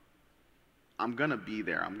 I'm gonna be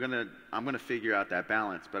there. I'm gonna figure out that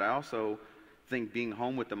balance. But I also think being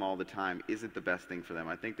home with them all the time isn't the best thing for them.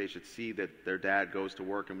 I think they should see that their dad goes to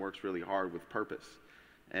work and works really hard with purpose.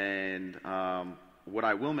 And what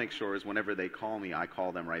I will make sure is whenever they call me, I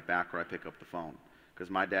call them right back or I pick up the phone. Because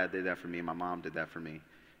my dad did that for me and my mom did that for me.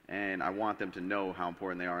 And I want them to know how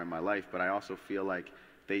important they are in my life. But I also feel like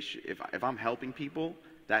if I'm helping people,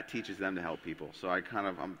 that teaches them to help people. So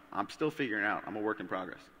I'm still figuring it out. I'm a work in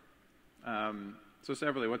progress. So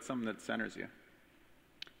separately, what's something that centers you?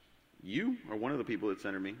 You are one of the people that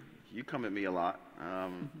center me. You come at me a lot.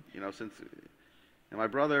 And my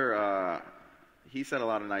brother, he said a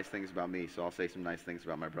lot of nice things about me, so I'll say some nice things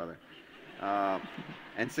about my brother.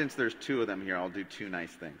 And since there's two of them here, I'll do two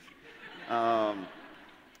nice things.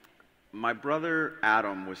 My brother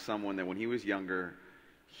Adam was someone that when he was younger,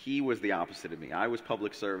 he was the opposite of me. I was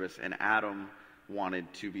public service, and Adam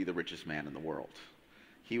wanted to be the richest man in the world.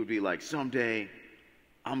 He would be like, someday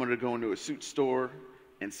I'm going to go into a suit store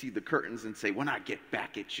and see the curtains and say, when I get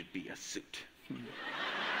back, it should be a suit.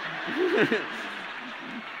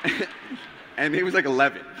 And he was like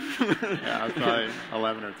 11. Yeah, I was probably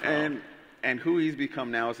 11 or 12. And who he's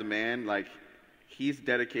become now as a man, like, he's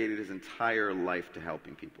dedicated his entire life to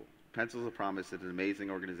helping people. Pencils of Promise is an amazing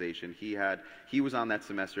organization. He was on that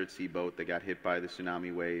semester at sea boat that got hit by the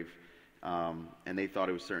tsunami wave, and they thought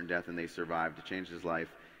it was certain death, and they survived. It changed his life.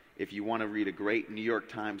 If you want to read a great New York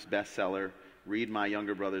Times bestseller, read my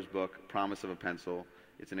younger brother's book, Promise of a Pencil.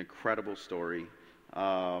 It's an incredible story.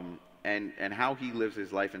 And how he lives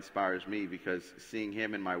his life inspires me because seeing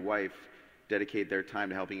him and my wife dedicate their time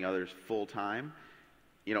to helping others full time,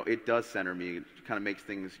 it does center me. It kind of makes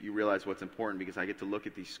things, you realize what's important because I get to look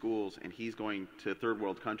at these schools and he's going to third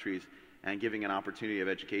world countries and giving an opportunity of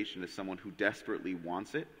education to someone who desperately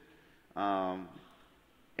wants it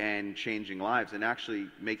and changing lives. And actually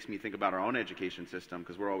makes me think about our own education system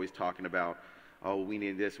because we're always talking about, oh, we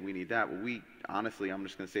need this, we need that. Well, honestly, I'm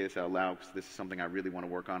just going to say this out loud because this is something I really want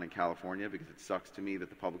to work on in California because it sucks to me that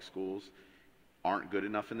the public schools aren't good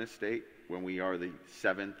enough in this state when we are the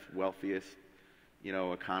 7th wealthiest,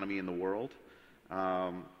 economy in the world.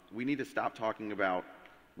 We need to stop talking about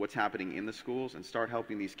what's happening in the schools and start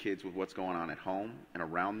helping these kids with what's going on at home and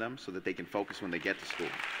around them so that they can focus when they get to school.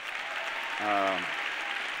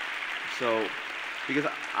 Because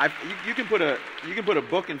you can put a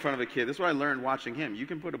book in front of a kid. This is what I learned watching him. You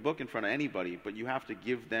can put a book in front of anybody, but you have to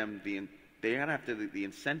give them the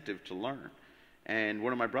incentive to learn. And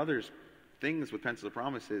one of my brother's things with Pencils of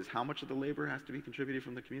Promise is how much of the labor has to be contributed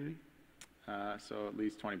from the community? So at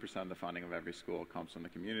least 20% of the funding of every school comes from the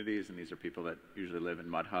communities, and these are people that usually live in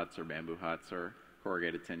mud huts or bamboo huts or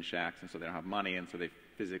corrugated tin shacks, and so they don't have money, and so they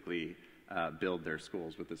physically build their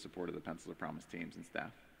schools with the support of the Pencils of Promise teams and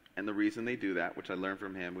staff. And the reason they do that, which I learned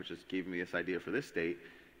from him, which has given me this idea for this state,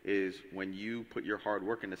 is when you put your hard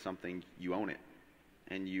work into something, you own it,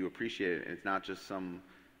 and you appreciate it. It's not just some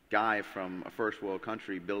guy from a first world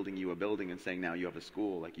country building you a building and saying, now you have a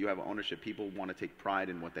school. Like, you have ownership. People want to take pride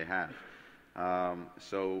in what they have.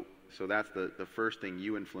 So that's the first thing.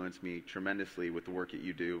 You influence me tremendously with the work that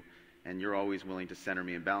you do, and you're always willing to center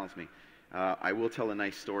me and balance me. I will tell a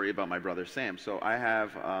nice story about my brother Sam. So I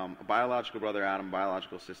have a biological brother Adam,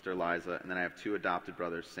 biological sister Liza, and then I have two adopted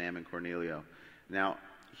brothers, Sam and Cornelio. Now,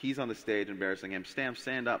 he's on the stage embarrassing him. Sam,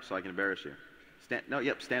 stand up so I can embarrass you. Stand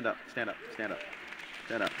up. Stand up.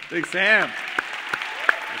 Big Sam.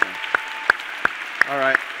 Okay. All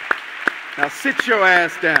right. Now sit your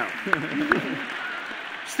ass down.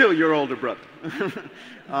 Still your older brother.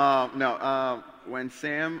 When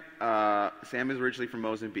Sam is originally from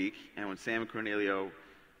Mozambique, and when Sam and Cornelio,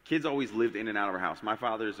 kids always lived in and out of our house. My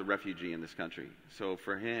father is a refugee in this country, so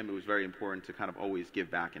for him it was very important to kind of always give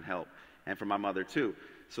back and help, and for my mother too.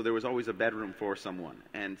 So there was always a bedroom for someone.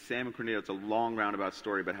 And Sam and Cornelio, it's a long roundabout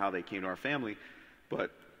story about how they came to our family, but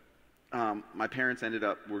my parents ended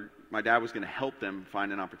up, my dad was going to help them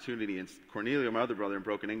find an opportunity, and Cornelio, my other brother, in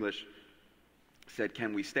broken English, said,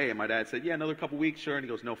 "Can we stay?" And my dad said, "Yeah, another couple weeks, sure." And he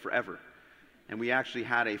goes, "No, forever." And we actually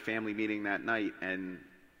had a family meeting that night, and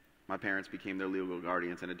my parents became their legal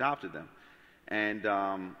guardians and adopted them. And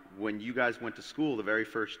when you guys went to school the very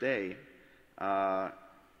first day,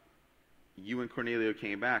 you and Cornelio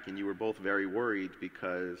came back, and you were both very worried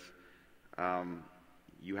because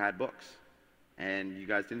you had books. And you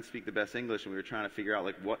guys didn't speak the best English, and we were trying to figure out,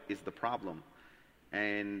 like, what is the problem?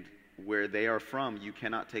 And where they are from, you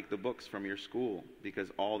cannot take the books from your school because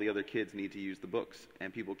all the other kids need to use the books.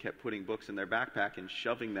 And people kept putting books in their backpack and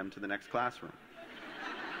shoving them to the next classroom.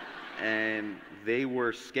 And they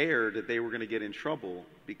were scared that they were going to get in trouble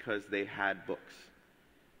because they had books.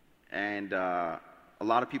 And a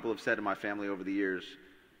lot of people have said in my family over the years,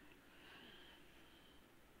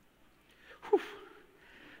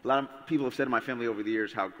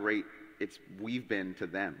 how great we've been to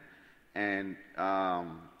them. And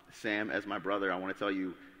Sam, as my brother, I want to tell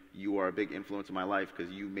you, you are a big influence in my life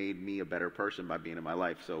because you made me a better person by being in my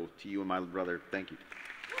life. So to you and my brother, thank you.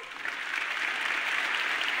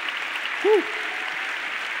 Whew.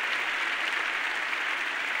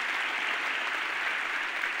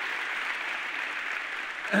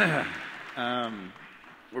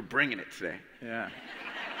 We're bringing it today. Yeah.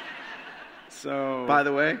 So, by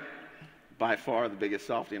the way, by far the biggest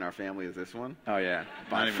softie in our family is this one. Oh yeah,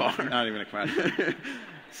 by far. Not even a question.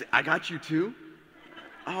 See, I got you too?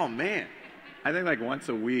 Oh man. I think like once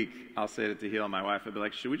a week I'll say to Tehil, my wife, I'll be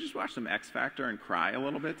like, should we just watch some X Factor and cry a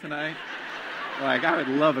little bit tonight? Like, I would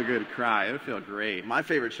love a good cry. It would feel great. My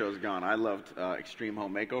favorite show's gone. I loved Extreme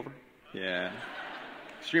Home Makeover. Yeah.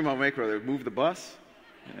 Extreme Home Makeover, they move the bus.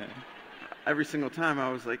 Yeah. Every single time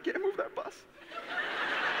I was like, yeah, move that bus.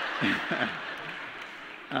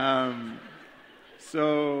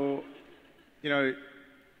 So, you know,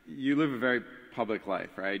 you live a very public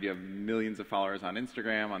life, right? You have millions of followers on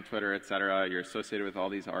Instagram, on Twitter, etc. You're associated with all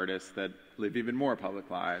these artists that live even more public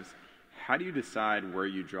lives. How do you decide where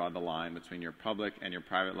you draw the line between your public and your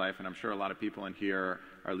private life? And I'm sure a lot of people in here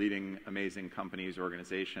are leading amazing companies,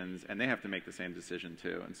 organizations, and they have to make the same decision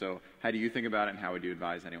too. And so how do you think about it, and how would you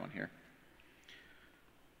advise anyone here?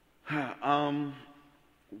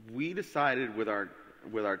 We decided with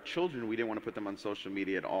our children, we didn't want to put them on social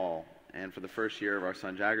media at all. And for the first year of our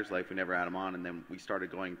son Jagger's life, we never had him on. And then we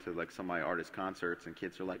started going to like some of my artist concerts, and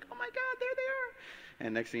kids are like, "Oh my God, there they are!"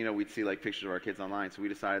 And next thing you know, we'd see like pictures of our kids online. So we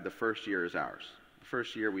decided the first year is ours. The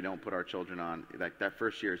first year we don't put our children on. Like that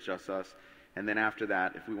first year is just us. And then after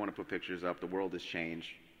that, if we want to put pictures up, the world has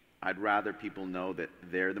changed. I'd rather people know that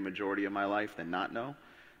they're the majority of my life than not know.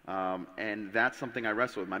 And that's something I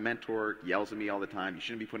wrestle with. My mentor yells at me all the time, "You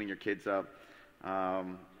shouldn't be putting your kids up."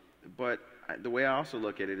 But the way I also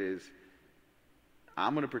look at it is,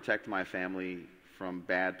 I'm going to protect my family from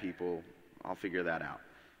bad people. I'll figure that out.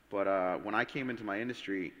 But when I came into my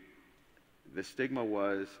industry, the stigma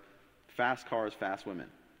was fast cars, fast women.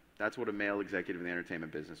 That's what a male executive in the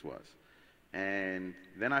entertainment business was. And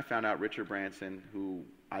then I found out Richard Branson, who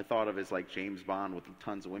I thought of as like James Bond with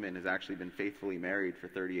tons of women, has actually been faithfully married for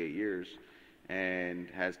 38 years and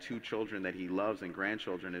has 2 children that he loves and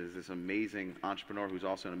grandchildren, and is this amazing entrepreneur who's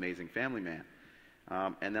also an amazing family man.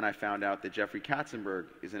 And then I found out that Jeffrey Katzenberg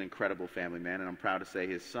is an incredible family man, and I'm proud to say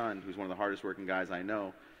his son, who's one of the hardest working guys I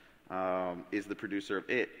know, is the producer of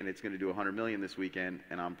It, and it's going to do $100 million this weekend,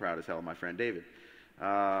 and I'm proud as hell of my friend David.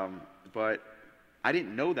 But I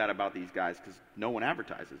didn't know that about these guys because no one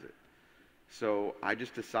advertises it. So I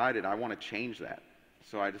just decided I want to change that.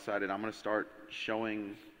 So I decided I'm going to start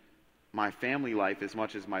showing my family life as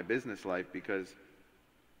much as my business life, because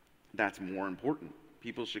that's more important.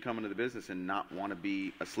 People should come into the business and not want to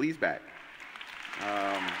be a sleazebag.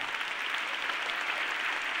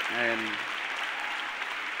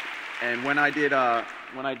 And when I did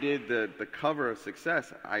the cover of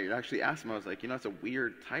Success, I actually asked him, I was like, it's a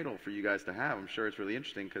weird title for you guys to have. I'm sure it's really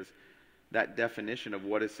interesting because that definition of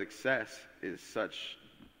what is success is such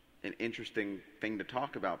an interesting thing to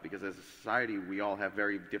talk about, because as a society, we all have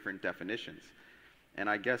very different definitions. And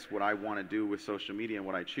I guess what I want to do with social media, and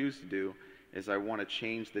what I choose to do, is I want to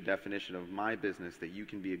change the definition of my business, that you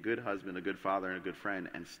can be a good husband, a good father, and a good friend,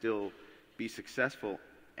 and still be successful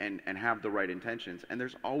and have the right intentions. And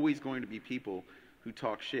there's always going to be people who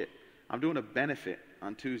talk shit. I'm doing a benefit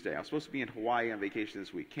on Tuesday. I was supposed to be in Hawaii on vacation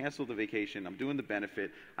this week. Canceled the vacation. I'm doing the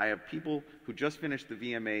benefit. I have people who just finished the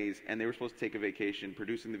VMAs, and they were supposed to take a vacation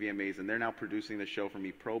producing the VMAs, and they're now producing the show for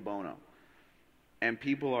me pro bono. And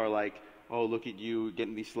people are like, oh, look at you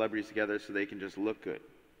getting these celebrities together so they can just look good.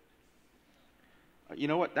 You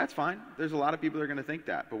know what? That's fine. There's a lot of people that are going to think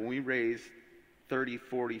that. But when we raise 30,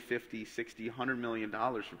 40, 50, 60, $100 million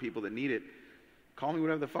for people that need it, call me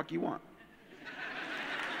whatever the fuck you want.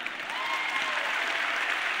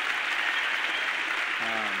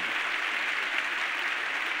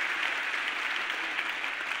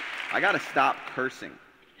 I got to stop cursing.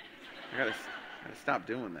 I got to stop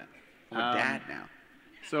doing that. I'm a dad now.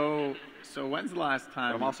 So when's the last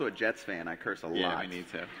time? But I'm also a Jets fan. I curse a lot. Yeah, I need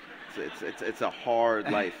to. It's a hard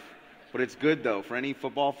life. But it's good, though, for any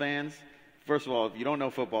football fans. First of all, if you don't know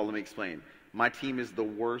football, let me explain. My team is the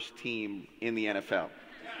worst team in the NFL.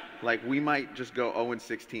 Like, we might just go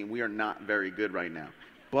 0-16. We are not very good right now.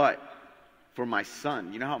 But for my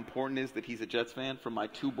son, you know how important it is that he's a Jets fan? For my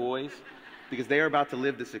two boys, because they are about to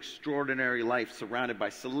live this extraordinary life surrounded by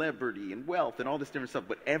celebrity and wealth and all this different stuff.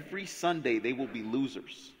 But every Sunday, they will be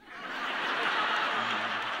losers.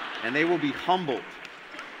 And they will be humbled.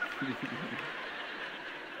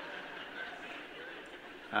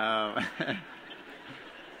 I'd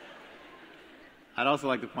also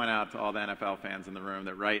like to point out to all the NFL fans in the room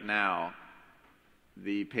that right now,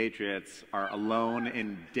 the Patriots are alone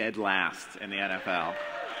in dead last in the NFL.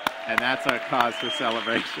 And that's a cause for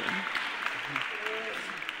celebration.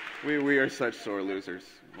 We are such sore losers.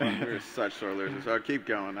 We're such sore losers. So keep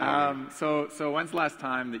going. So when's the last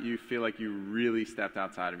time that you feel like you really stepped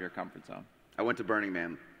outside of your comfort zone? I went to Burning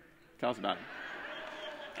Man. Tell us about it.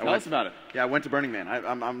 Tell us about it. Yeah, I went to Burning Man.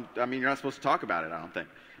 I mean, you're not supposed to talk about it, I don't think.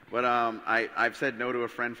 But I've said no to a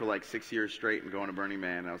friend for like 6 years straight and going to Burning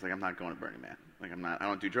Man. And I was like, I'm not going to Burning Man. Like, I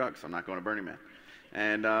don't do drugs. I'm not going to Burning Man.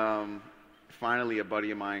 And finally, a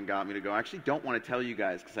buddy of mine got me to go. I actually don't want to tell you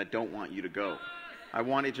guys because I don't want you to go. I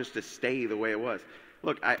want it just to stay the way it was.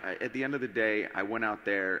 Look, at the end of the day, I went out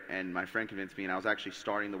there, and my friend convinced me, and I was actually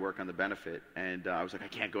starting the work on the benefit. And I was like, I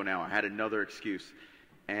can't go now. I had another excuse.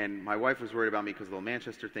 And my wife was worried about me because of the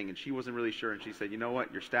Manchester thing, and she wasn't really sure. And she said, you know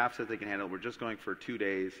what? Your staff said they can handle it. We're just going for 2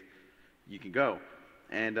 days. You can go.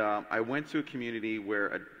 And I went to a community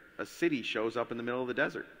where a city shows up in the middle of the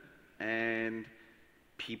desert. And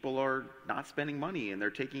people are not spending money, and they're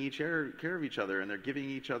taking care of each other, and they're giving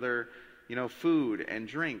each other, you know, food and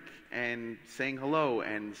drink and saying hello.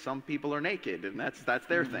 And some people are naked, and that's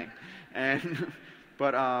their thing. And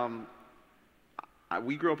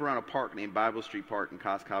we grew up around a park named Bible Street Park in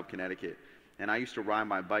Coscob, Connecticut, and I used to ride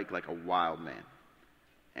my bike like a wild man.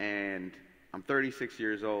 And I'm 36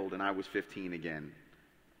 years old, and I was 15 again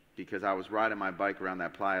because I was riding my bike around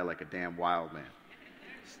that playa like a damn wild man.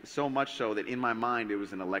 So much so that in my mind it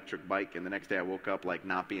was an electric bike, and the next day I woke up like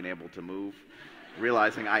not being able to move,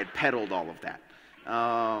 realizing I had pedaled all of that.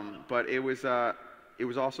 But it was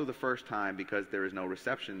also the first time, because there is no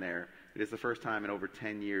reception there, it is the first time in over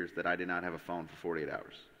 10 years that I did not have a phone for 48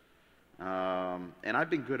 hours. And I've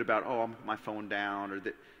been good about, I'm my phone down, or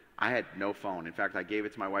that. I had no phone. In fact, I gave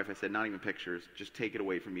it to my wife. I said, not even pictures, just take it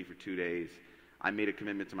away from me for 2 days. I made a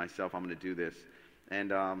commitment to myself, I'm going to do this.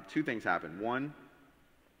 And 2 things happened. One,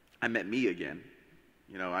 I met me again.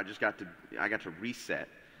 You know, I got to reset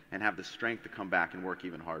and have the strength to come back and work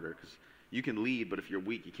even harder, because you can lead, but if you're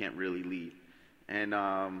weak, you can't really lead. And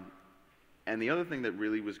the other thing that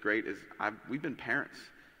really was great is we've been parents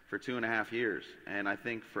for 2.5 years, and I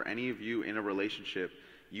think for any of you in a relationship,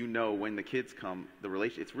 you know when the kids come,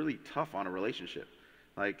 it's really tough on a relationship.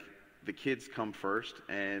 Like, the kids come first,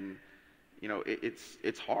 and you know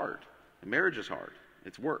it's hard. Marriage is hard.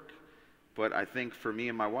 It's work. But I think for me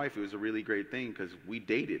and my wife, it was a really great thing because we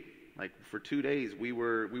dated. Like, for 2 days, we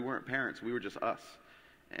weren't parents. We were just us.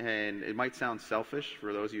 And it might sound selfish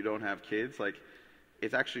for those of you who don't have kids. Like,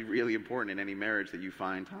 it's actually really important in any marriage that you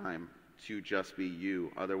find time to just be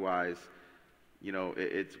you. Otherwise, you know,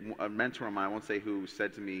 it's a mentor of mine, I won't say who,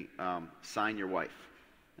 said to me, sign your wife.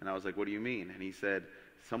 And I was like, what do you mean? And he said,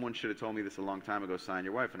 someone should have told me this a long time ago, sign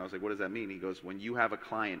your wife. And I was like, what does that mean? He goes, when you have a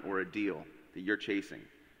client or a deal that you're chasing,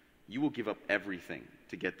 you will give up everything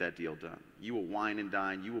to get that deal done. You will wine and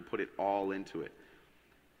dine. You will put it all into it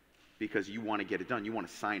because you want to get it done. You want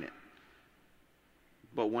to sign it.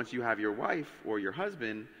 But once you have your wife or your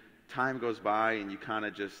husband, time goes by and you kind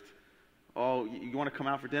of just, you want to come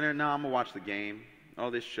out for dinner? No, I'm going to watch the game. Oh,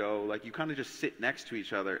 this show. Like, you kind of just sit next to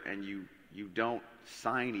each other and you don't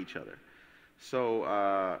sign each other.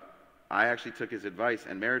 So I actually took his advice,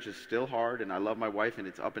 and marriage is still hard, and I love my wife, and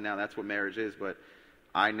it's up and down. That's what marriage is, but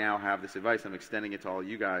I now have this advice. I'm extending it to all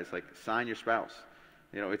you guys. Like, sign your spouse.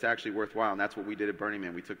 You know, it's actually worthwhile, and that's what we did at Burning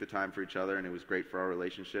Man. We took the time for each other, and it was great for our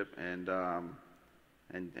relationship, and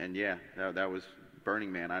yeah, that was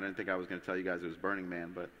Burning Man. I didn't think I was going to tell you guys it was Burning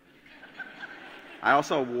Man, but I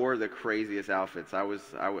also wore the craziest outfits.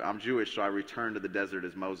 I'm Jewish, so I returned to the desert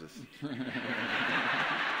as Moses.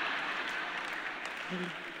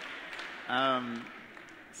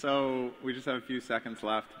 So we just have a few seconds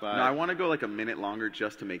left, but no, I want to go like a minute longer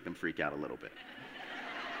just to make them freak out a little bit.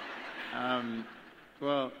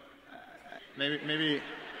 Well, maybe.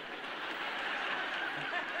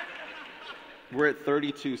 We're at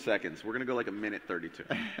 32 seconds. We're going to go like a minute 32.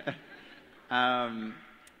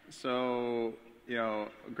 So, you know,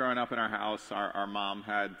 growing up in our house, our mom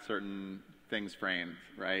had certain things framed,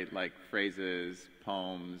 right? Like phrases,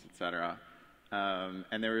 poems, etc.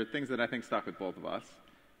 And there were things that I think stuck with both of us.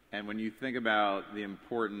 And when you think about the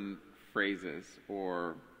important phrases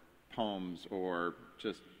or poems or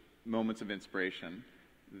just moments of inspiration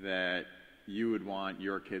that you would want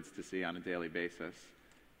your kids to see on a daily basis,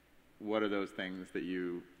 what are those things that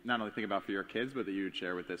you not only think about for your kids, but that you would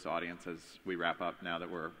share with this audience as we wrap up now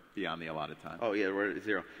that we're beyond the allotted time? Oh, yeah, we're at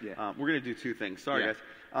 0. Yeah. We're going to do 2 things. Sorry, Yeah.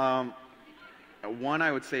 guys. One,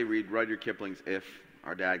 I would say read Rudyard Kipling's If.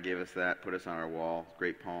 Our dad gave us that, put us on our wall.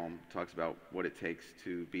 Great poem. Talks about what it takes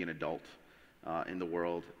to be an adult in the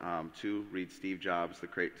world. 2, read Steve Jobs'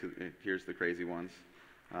 Here's the Crazy Ones.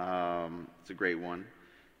 It's a great one.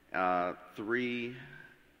 3,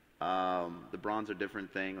 the Braun's a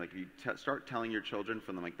different thing. Like, you start telling your children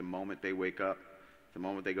from the moment they wake up, the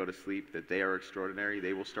moment they go to sleep, that they are extraordinary,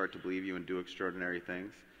 they will start to believe you and do extraordinary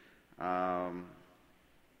things.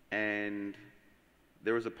 And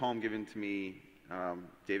there was a poem given to me.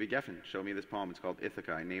 David Geffen showed me this poem. It's called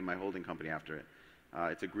Ithaca. I named my holding company after it.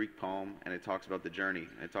 It's a Greek poem, and it talks about the journey.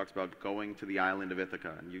 And it talks about going to the island of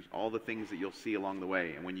Ithaca and all the things that you'll see along the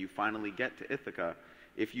way. And when you finally get to Ithaca,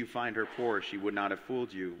 if you find her poor, she would not have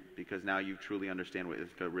fooled you, because now you truly understand what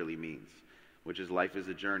Ithaca really means, which is life is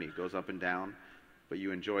a journey. It goes up and down, but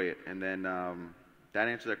you enjoy it. And then that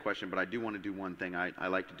answers that question, but I do want to do one thing I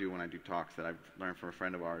like to do when I do talks that I've learned from a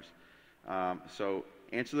friend of ours. So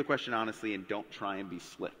answer the question honestly and don't try and be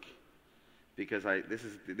slick, because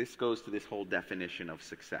this goes to this whole definition of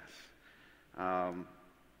success.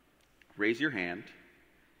 Raise your hand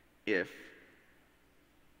if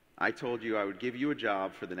I told you I would give you a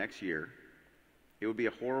job for the next year. It would be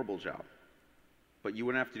a horrible job, but you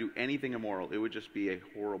wouldn't have to do anything immoral. It would just be a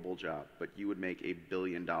horrible job, but you would make $1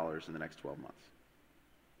 billion in the next 12 months.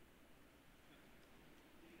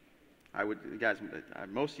 Guys,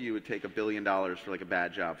 most of you would take $1 billion for like a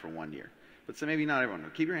bad job for 1 year. But so maybe not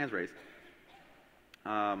everyone. Keep your hands raised.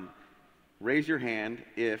 Raise your hand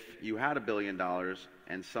if you had $1 billion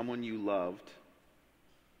and someone you loved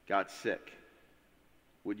got sick.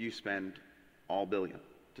 Would you spend all $1 billion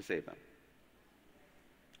to save them?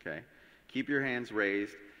 Okay. Keep your hands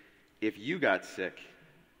raised. If you got sick,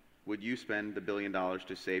 would you spend the $1 billion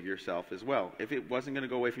to save yourself as well? If it wasn't going to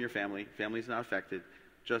go away from your family, family's not affected,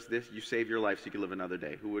 just this, you save your life so you can live another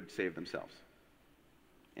day. Who would save themselves?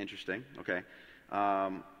 Interesting. Okay.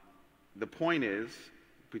 The point is,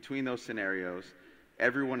 between those scenarios,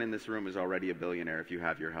 everyone in this room is already a billionaire if you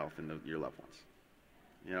have your health and your loved ones.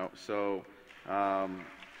 You know, so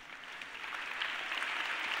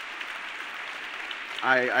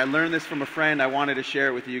I learned this from a friend. I wanted to share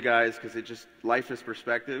it with you guys because it just, life is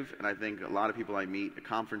perspective, and I think a lot of people I meet at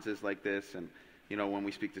conferences like this, and you know, when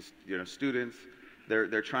we speak to students,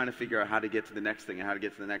 they're trying to figure out how to get to the next thing and how to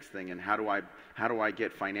get to the next thing and how do I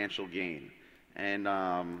get financial gain, and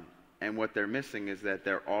what they're missing is that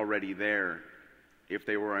they're already there. If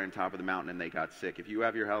they were on top of the mountain and they got sick, if you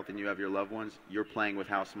have your health and you have your loved ones, you're playing with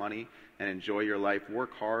house money, and enjoy your life.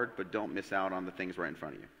 Work hard, but don't miss out on the things right in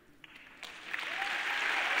front of you.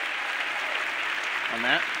 On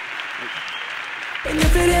that. And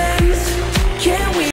if it ends